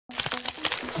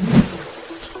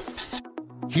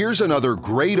Here's another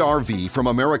great RV from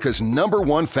America's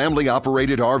 #1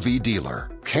 family-operated RV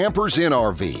dealer, Campers Inn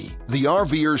RV, the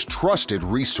RVer's trusted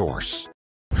resource.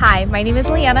 Hi, my name is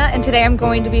Leanna, and today I'm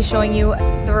going to be showing you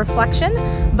the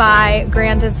Reflection by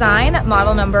Grand Design,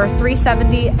 model number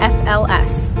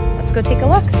 370FLS. Let's go take a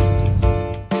look.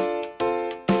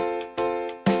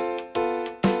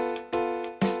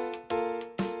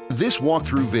 This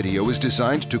walkthrough video is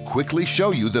designed to quickly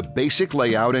show you the basic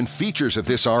layout and features of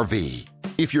this RV.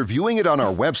 If you're viewing it on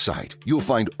our website, you'll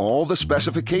find all the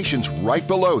specifications right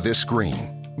below this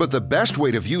screen. But the best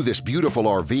way to view this beautiful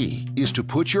RV is to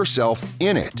put yourself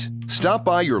in it. Stop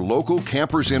by your local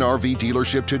Campers Inn RV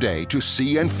dealership today to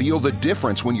see and feel the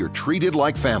difference when you're treated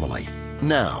like family.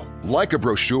 Now, like a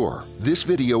brochure, this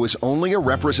video is only a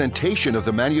representation of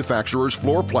the manufacturer's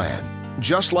floor plan.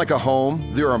 Just like a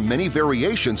home, there are many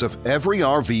variations of every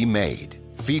RV made.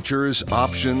 Features,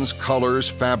 options, colors,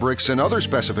 fabrics, and other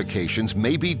specifications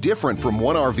may be different from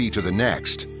one RV to the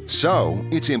next. So,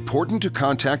 it's important to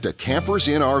contact a Campers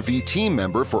Inn RV team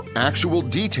member for actual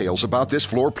details about this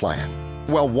floor plan.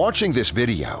 While watching this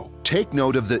video, take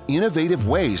note of the innovative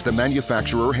ways the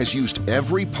manufacturer has used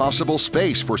every possible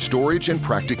space for storage and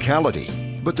practicality.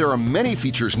 But there are many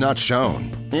features not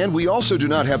shown, and we also do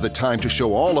not have the time to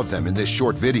show all of them in this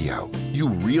short video. You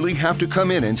really have to come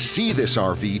in and see this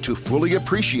RV to fully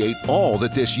appreciate all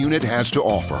that this unit has to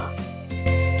offer.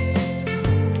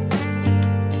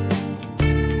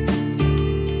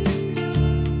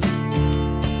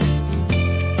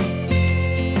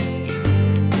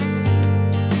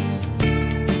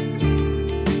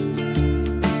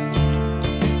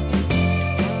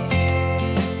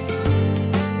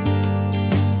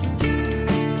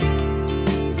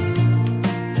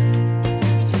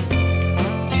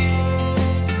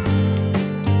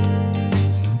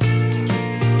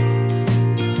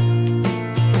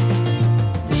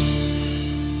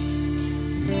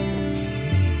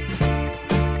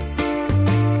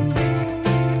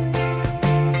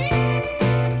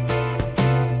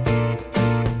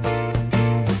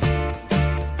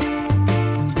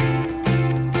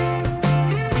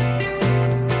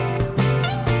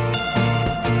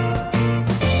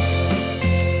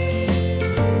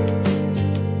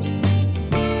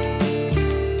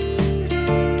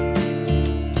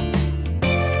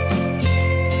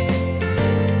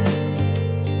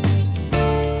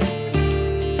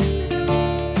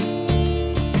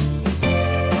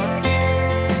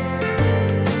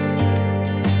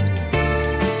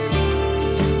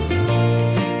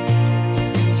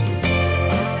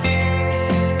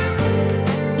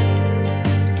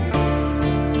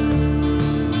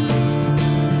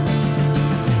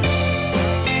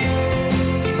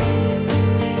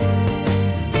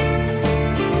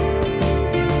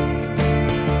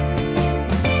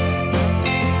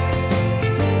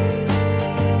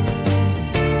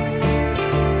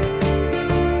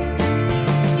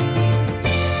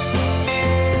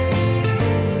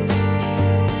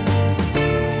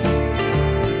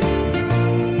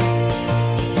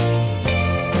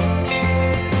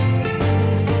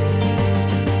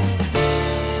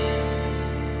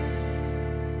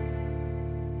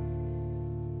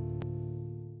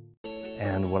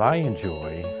 And what I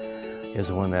enjoy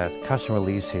is when that customer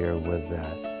leaves here with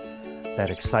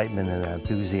that excitement and that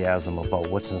enthusiasm about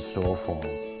what's in store for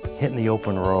them. Hitting the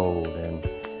open road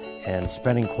and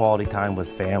spending quality time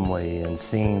with family and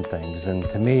seeing things. And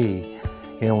to me,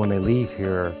 you know, when they leave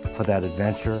here for that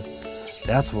adventure,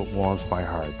 that's what warms my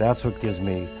heart. That's what gives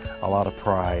me a lot of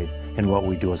pride in what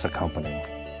we do as a company.